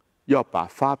后要把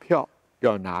发票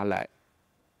要拿来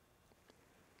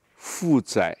附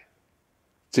在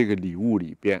这个礼物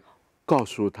里边，告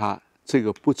诉他这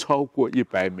个不超过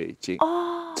100美金，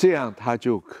这样他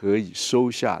就可以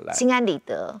收下来，心安理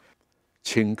得。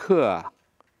请客啊，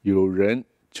有人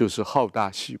就是好大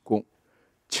喜功，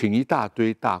请一大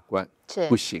堆大官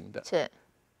不行的，是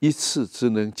一次只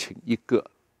能请一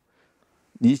个。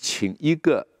你请一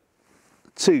个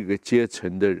这个阶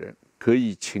层的人，可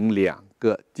以请2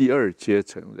个第2阶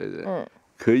层的人，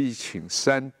可以请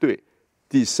3对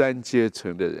第3阶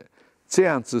层的人，这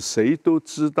样子谁都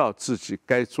知道自己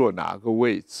该坐哪个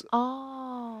位置。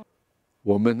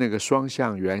我们那个双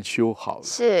向园修好了，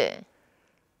是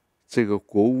这个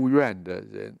国务院的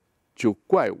人就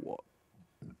怪我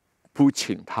不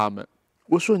请他们。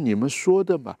我说你们说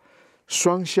的嘛，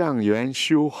双向园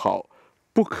修好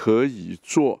不可以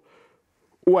做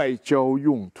外交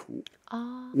用途，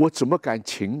我怎么敢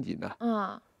请你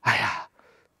呢？哎呀，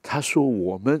他说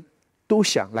我们都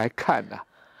想来看啊。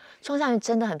双向园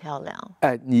真的很漂亮。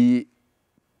你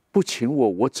不请我，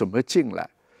我怎么进来？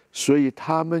所以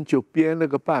他们就编了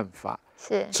个办法，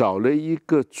是找了一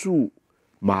个驻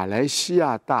马来西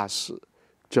亚大使，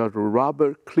叫做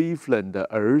Robert Cleveland 的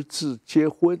儿子结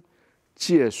婚，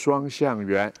借双向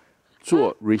园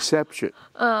做 reception。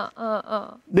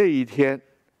那一天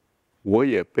我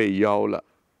也被邀了，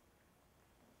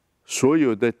所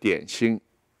有的点心、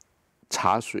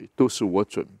茶水都是我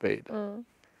准备的。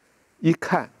一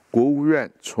看国务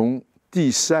院从第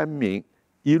3名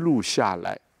一路下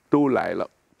来都来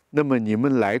了，那么你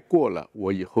们来过了，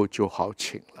我以后就好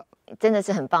请了。真的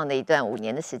是很棒的一段5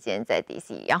年的时间在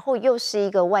DC， 然后又是一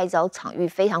个外交场域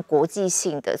非常国际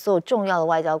性的，所有重要的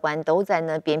外交官都在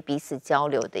那边彼此交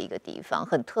流的一个地方，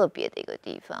很特别的一个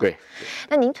地方。对。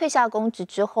那您退下公职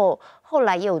之后，后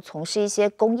来也有从事一些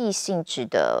公益性质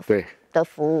的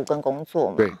服务跟工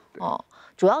作嘛？对。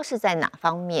主要是在哪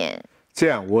方面？这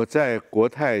样，我在国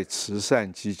泰慈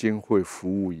善基金会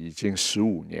服务已经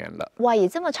15年了。哇，也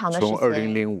这么长的时间。从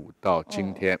2005到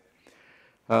今天。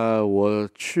我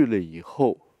去了以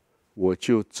后，我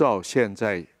就照现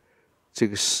在这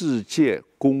个世界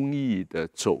公益的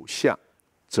走向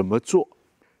怎么做。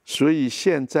所以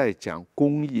现在讲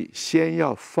公益，先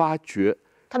要发掘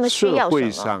社会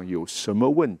上有什么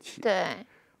问题。对，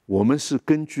我们是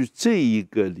根据这一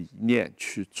个理念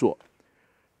去做。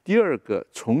第二个，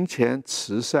从前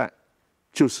慈善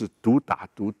就是独打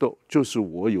独斗，就是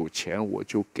我有钱我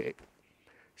就给。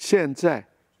现在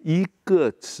一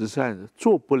个慈善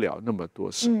做不了那么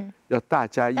多事，要大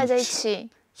家一起，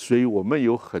所以我们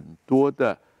有很多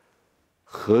的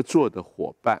合作的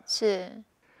伙伴。是，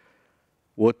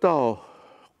我到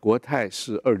国泰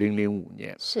是2005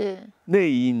年，是那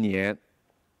一年，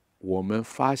我们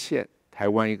发现台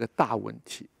湾一个大问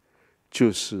题，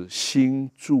就是新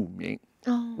住民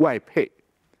外配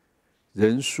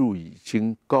人数已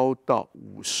经高到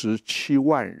57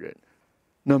万人，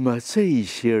那么这一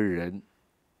些人。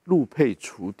陆配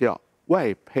除掉，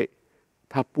外配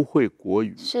他不会国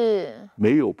语，是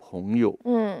没有朋友，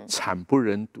惨不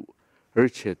忍睹，而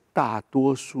且大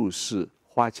多数是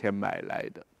花钱买来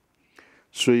的，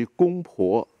所以公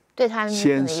婆对他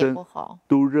先生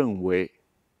都认为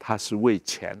他是为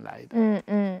钱来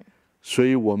的。所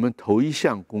以我们头一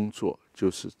项工作就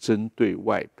是针对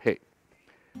外配，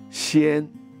先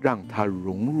让他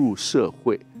融入社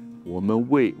会，我们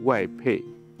为外配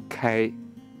开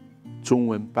中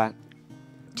文班，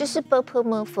就是 //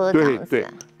这样子。对。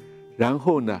然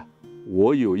后呢，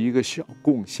我有一个小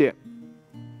贡献，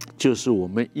就是我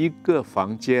们一个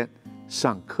房间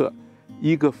上课，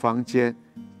一个房间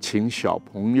请小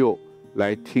朋友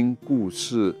来听故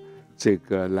事，这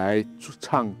个来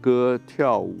唱歌、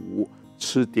跳舞、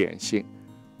吃点心。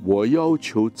我要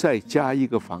求再加一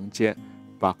个房间，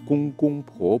把公公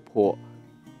婆婆。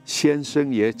先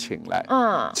生也请来，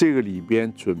这个里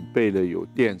边准备了有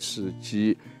电视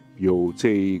机，有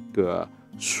这个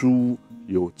书，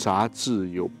有杂志，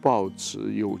有报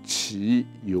纸，有棋，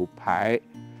有牌，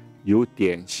有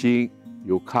点心，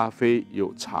有咖啡，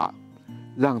有茶，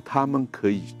让他们可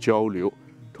以交流，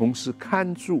同时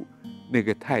看住那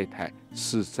个太太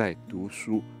是在读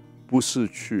书，不是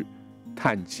去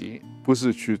探金，不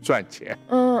是去赚钱。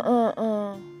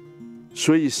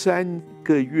所以3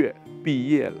个月。毕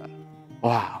业了，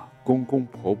哇！公公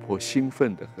婆婆兴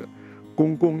奋得很，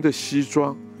公公的西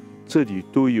装这里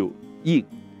都有印，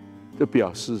这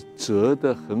表示折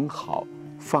得很好，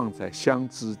放在箱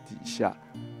子底下，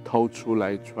掏出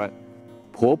来穿。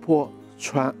婆婆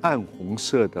穿暗红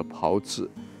色的袍子，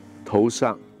头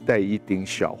上戴一顶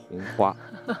小红花，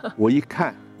我一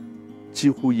看，几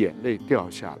乎眼泪掉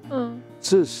下来。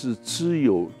这是只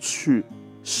有去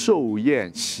寿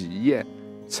宴喜宴。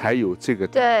才有这个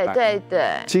打扮。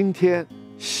对。今天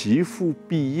媳妇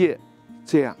毕业，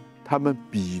这样他们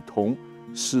比同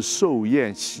是寿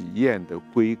宴喜宴的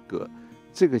规格，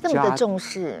这么的重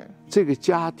视，这个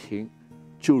家庭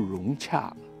就融洽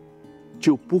了，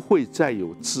就不会再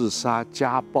有自杀、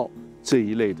家暴这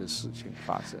一类的事情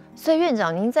发生。所以院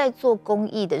长，您在做公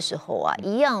益的时候啊，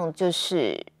一样就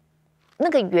是那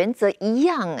个原则一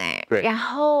样对，然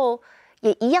后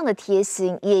也一样的贴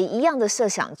心，也一样的设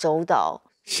想周到。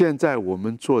现在我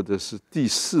们做的是第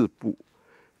4步，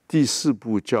第4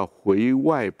步叫回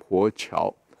外婆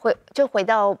桥，回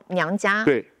到娘家。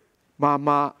对，妈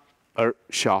妈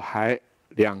小孩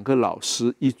2个老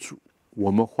师一组，我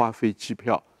们花飞机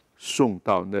票送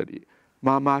到那里，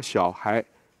妈妈小孩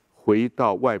回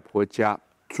到外婆家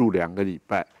住2个礼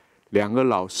拜，2个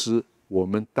老师我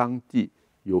们当地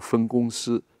有分公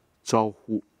司招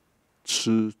呼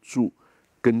吃住，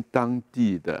跟当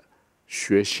地的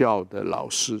学校的老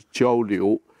师交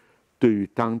流，对于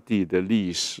当地的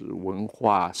历史文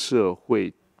化社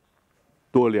会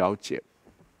多了解。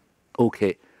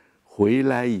 OK， 回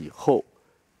来以后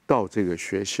到这个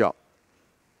学校，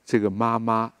这个妈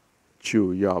妈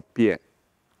就要变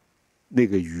那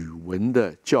个语文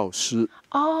的教师，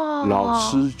老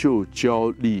师就教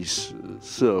历史、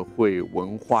社会、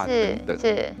文化等等，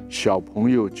小朋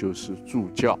友就是助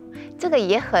教。这个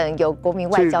也很有国民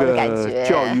外交的感觉。这个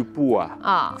教育部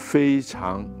非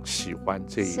常喜欢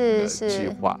这个计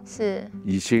划，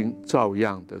已经照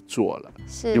样的做了，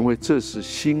因为这是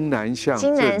新南向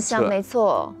政策，没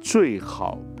错，最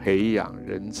好培养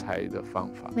人才的方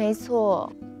法，没错。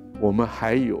我们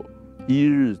还有一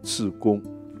日志工。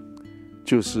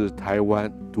就是台湾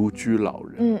独居老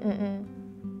人，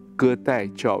隔代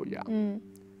教养，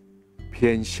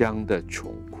偏乡的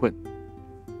穷困，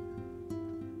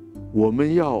我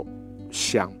们要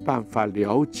想办法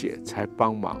了解才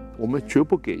帮忙，我们绝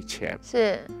不给钱，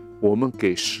我们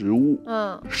给食物，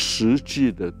实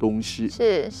际的东西，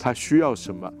他需要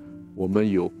什么，我们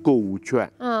有购物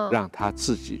券，让他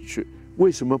自己去。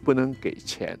为什么不能给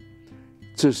钱？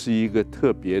这是一个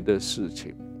特别的事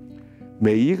情。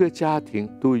每一个家庭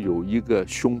都有一个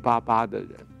凶巴巴的人，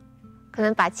可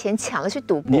能把钱抢了去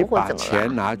赌博，你把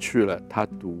钱拿去了，他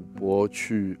赌博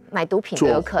去买毒品，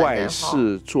做坏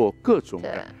事，做各种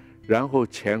的，然后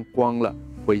钱光了，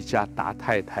回家打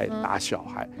太太、打小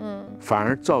孩，反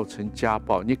而造成家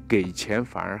暴。你给钱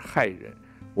反而害人，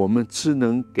我们只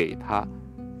能给他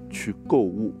去购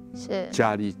物，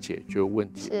家里解决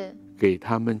问题，给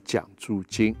他们奖助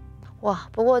金。哇，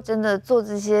不过真的做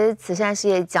这些慈善事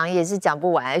业讲也是讲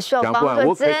不完，需要帮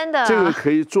助，真的。这个可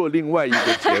以做另外一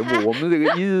个节目。我们这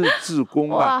个一日志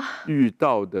工遇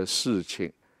到的事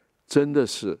情，真的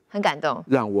是很感动，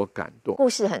让我感动。故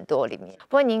事很多里面。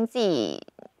不过您自己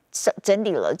整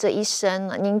理了这一生，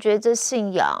您觉得这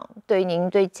信仰对您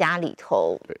对家里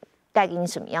头带给你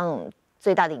什么样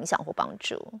最大的影响或帮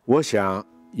助？我想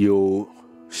有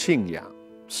信仰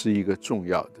是一个重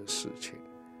要的事情。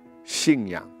信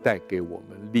仰带给我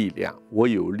们力量，我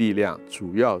有力量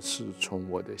主要是从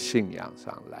我的信仰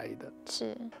上来的。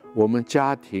我们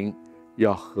家庭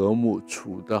要和睦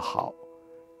处得好，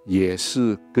也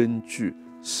是根据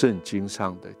圣经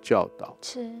上的教导。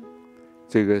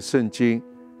这个圣经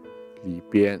里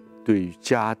边对于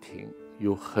家庭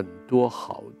有很多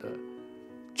好的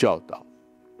教导，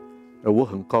而我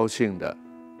很高兴的，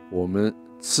我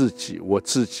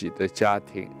自己的家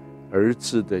庭。儿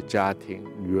子的家庭、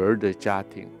女儿的家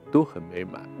庭都很美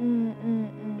满。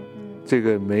这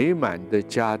个美满的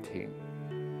家庭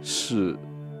是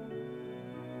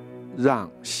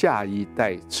让下一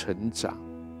代成长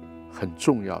很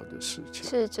重要的事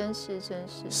情。真是。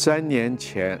3年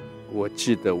前，我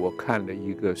记得我看了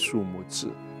一个数目字，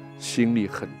心里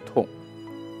很痛。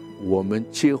我们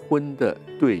结婚的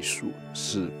对数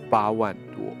是8万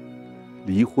多，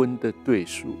离婚的对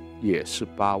数也是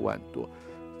8万多。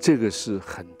这个是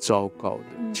很糟糕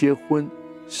的。结婚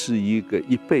是一个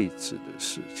一辈子的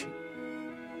事情，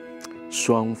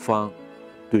双方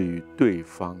对于对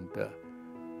方的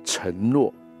承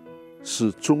诺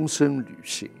是终身履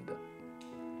行的。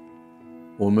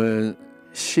我们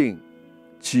信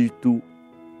基督，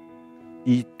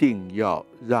一定要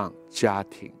让家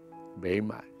庭美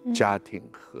满，家庭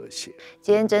和谐。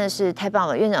今天真的是太棒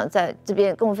了，院长在这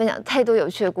边跟我分享太多有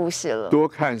趣的故事了。多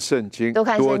看圣经，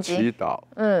多祈祷，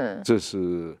这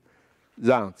是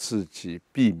让自己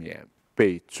避免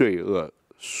被罪恶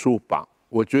束绑。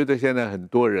我觉得现在很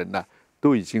多人呢，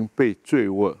都已经被罪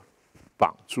恶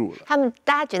绑住了。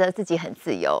大家觉得自己很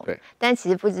自由，但其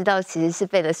实不知道，其实是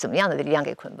被了什么样的力量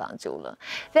给捆绑住了。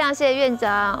非常谢谢院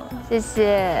长，谢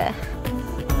谢。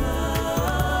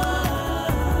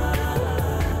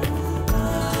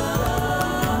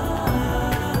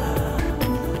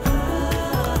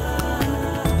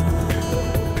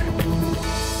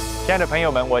亲爱的朋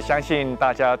友们，我相信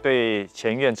大家对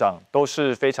前院长都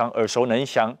是非常耳熟能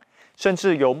详，甚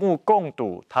至有目共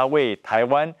睹。他为台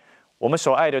湾，我们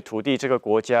所爱的土地这个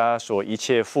国家所一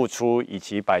切付出以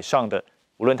及摆上的，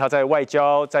无论他在外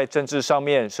交、在政治上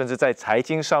面，甚至在财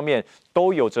经上面，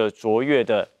都有着卓越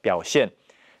的表现。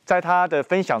在他的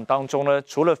分享当中呢，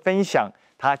除了分享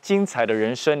他精彩的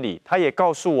人生里，他也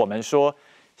告诉我们说，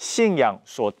信仰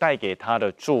所带给他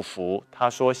的祝福。他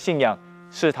说，信仰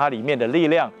是他里面的力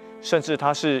量。甚至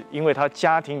他是因为他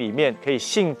家庭里面可以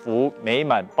幸福美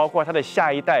满，包括他的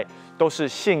下一代都是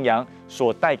信仰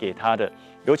所带给他的。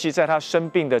尤其在他生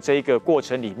病的这一个过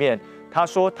程里面，他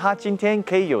说他今天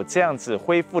可以有这样子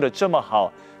恢复的这么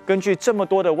好，根据这么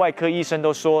多的外科医生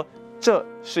都说这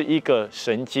是一个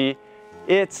神迹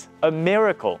 ，It's a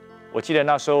miracle。我记得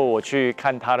那时候我去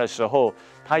看他的时候，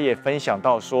他也分享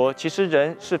到说，其实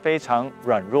人是非常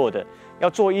软弱的。要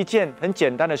做一件很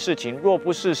简单的事情，若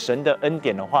不是神的恩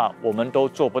典的话，我们都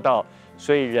做不到。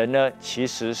所以人呢，其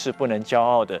实是不能骄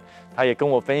傲的。他也跟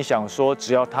我分享说，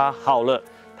只要他好了，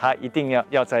他一定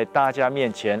要在大家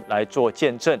面前来做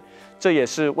见证。这也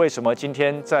是为什么今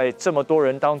天在这么多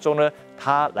人当中呢，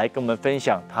他来跟我们分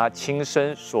享他亲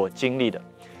身所经历的。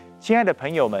亲爱的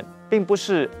朋友们，并不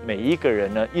是每一个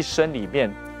人呢一生里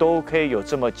面都可以有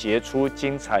这么杰出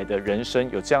精彩的人生，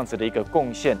有这样子的一个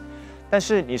贡献。但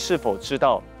是你是否知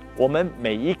道，我们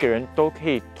每一个人都可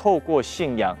以透过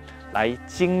信仰来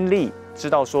经历，知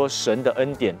道说神的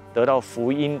恩典，得到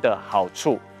福音的好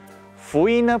处。福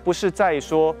音呢，不是在于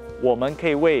说我们可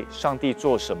以为上帝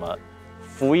做什么，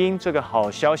福音这个好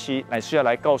消息乃是要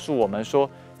来告诉我们说，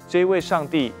这位上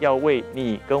帝要为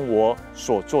你跟我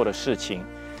所做的事情。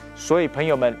所以朋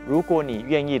友们，如果你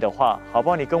愿意的话，好不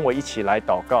好？你跟我一起来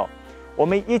祷告，我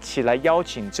们一起来邀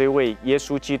请这位耶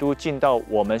稣基督进到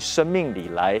我们生命里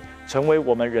来，成为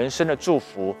我们人生的祝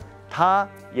福。他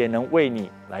也能为你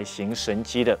来行神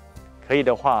迹的。可以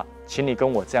的话，请你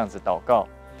跟我这样子祷告。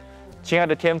亲爱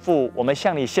的天父，我们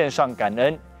向你献上感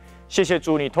恩，谢谢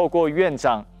主，你透过院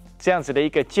长这样子的一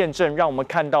个见证，让我们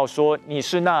看到说你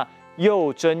是那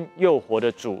又真又活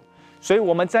的主。所以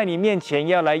我们在你面前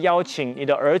要来邀请你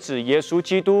的儿子耶稣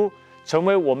基督成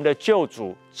为我们的救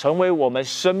主，成为我们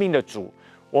生命的主。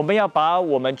我们要把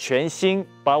我们全心，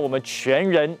把我们全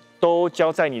人都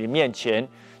交在你的面前。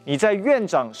你在院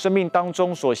长生命当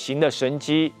中所行的神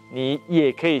迹，你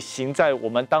也可以行在我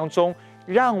们当中，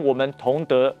让我们同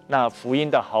得那福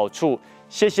音的好处。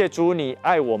谢谢主，你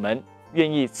爱我们，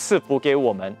愿意赐福给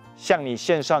我们，向你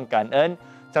献上感恩。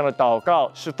这样的祷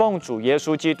告是奉主耶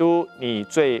稣基督你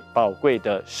最宝贵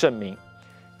的圣名。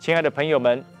亲爱的朋友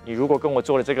们，你如果跟我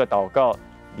做了这个祷告，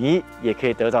你也可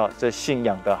以得到这信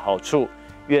仰的好处。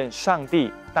愿上帝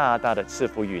大大的赐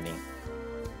福于您。